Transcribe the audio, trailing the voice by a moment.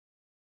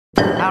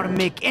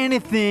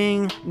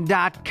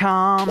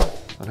howtomakeanything.com.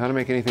 On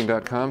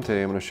howtomakeanything.com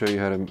today I'm going to show you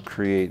how to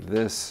create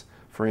this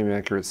frame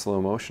accurate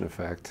slow motion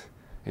effect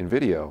in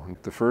video.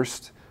 The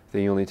first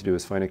thing you'll need to do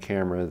is find a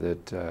camera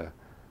that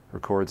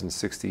records in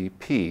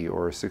 60p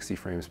or 60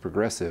 frames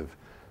progressive.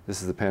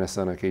 This is the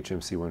Panasonic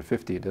HMC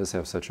 150. It does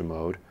have such a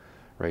mode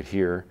right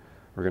here.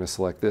 We're going to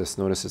select this.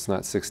 Notice it's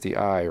not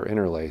 60i or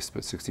interlaced,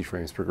 but 60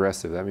 frames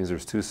progressive. That means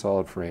there's 2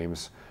 solid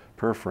frames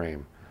per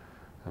frame.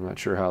 I'm not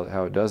sure how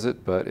it does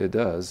it, but it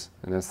does,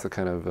 and that's the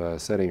kind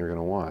of setting you're going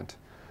to want.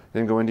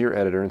 Then go into your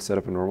editor and set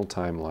up a normal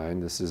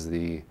timeline. This is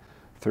the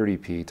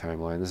 30p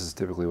timeline. This is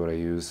typically what I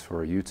use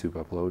for a YouTube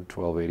upload,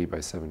 1280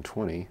 by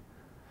 720.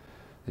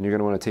 Then you're going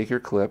to want to take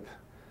your clip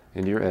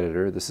into your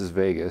editor. This is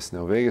Vegas.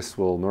 Now Vegas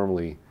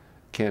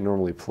can't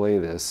normally play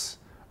this,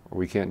 or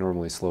we can't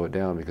normally slow it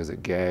down because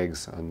it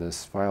gags on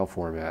this file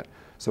format.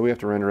 So we have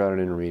to render out an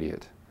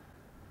intermediate.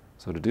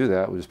 So to do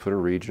that, we just put a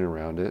region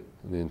around it,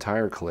 the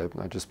entire clip,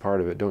 not just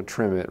part of it. Don't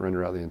trim it,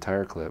 render out the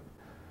entire clip.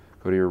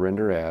 Go to your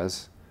render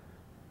as,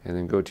 and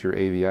then go to your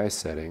AVI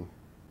setting,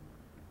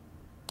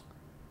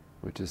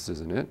 which this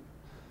isn't it.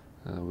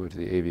 Go to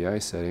the AVI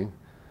setting,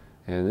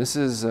 and this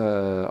is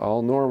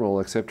all normal,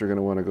 except you're going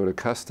to want to go to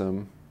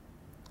custom,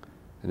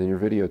 and then your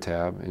video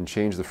tab, and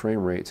change the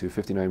frame rate to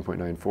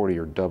 59.940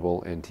 or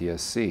double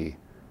NTSC.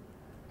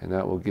 And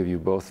that will give you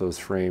both those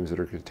frames that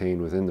are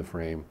contained within the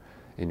frame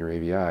in your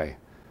AVI.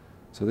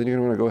 So then you're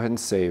going to want to go ahead and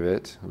save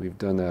it. We've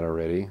done that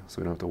already, so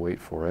we don't have to wait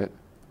for it.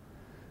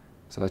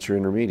 So that's your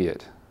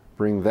intermediate.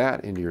 Bring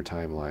that into your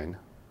timeline.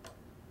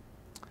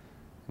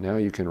 Now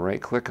you can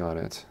right-click on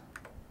it,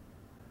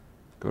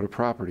 go to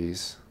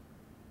Properties,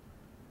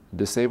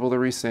 disable the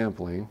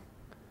resampling,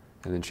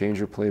 and then change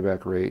your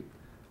playback rate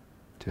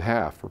to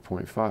half or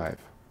 0.5.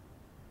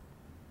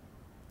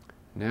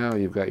 Now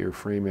you've got your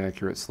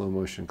frame-accurate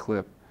slow-motion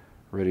clip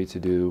ready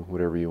to do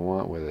whatever you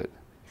want with it.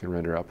 You can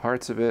render out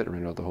parts of it,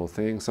 render out the whole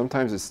thing.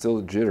 Sometimes it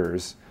still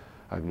jitters,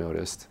 I've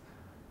noticed,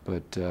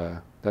 but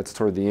that's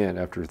toward the end,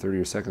 after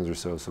 30 seconds or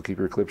so. So keep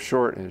your clip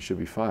short and it should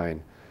be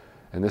fine.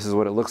 And this is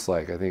what it looks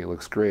like. I think it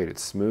looks great.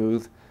 It's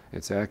smooth,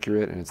 it's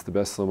accurate, and it's the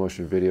best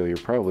slow-motion video you're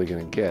probably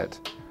going to get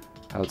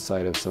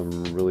outside of some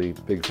really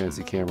big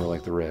fancy camera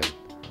like the Red.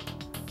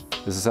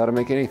 This is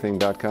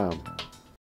howtomakeanything.com.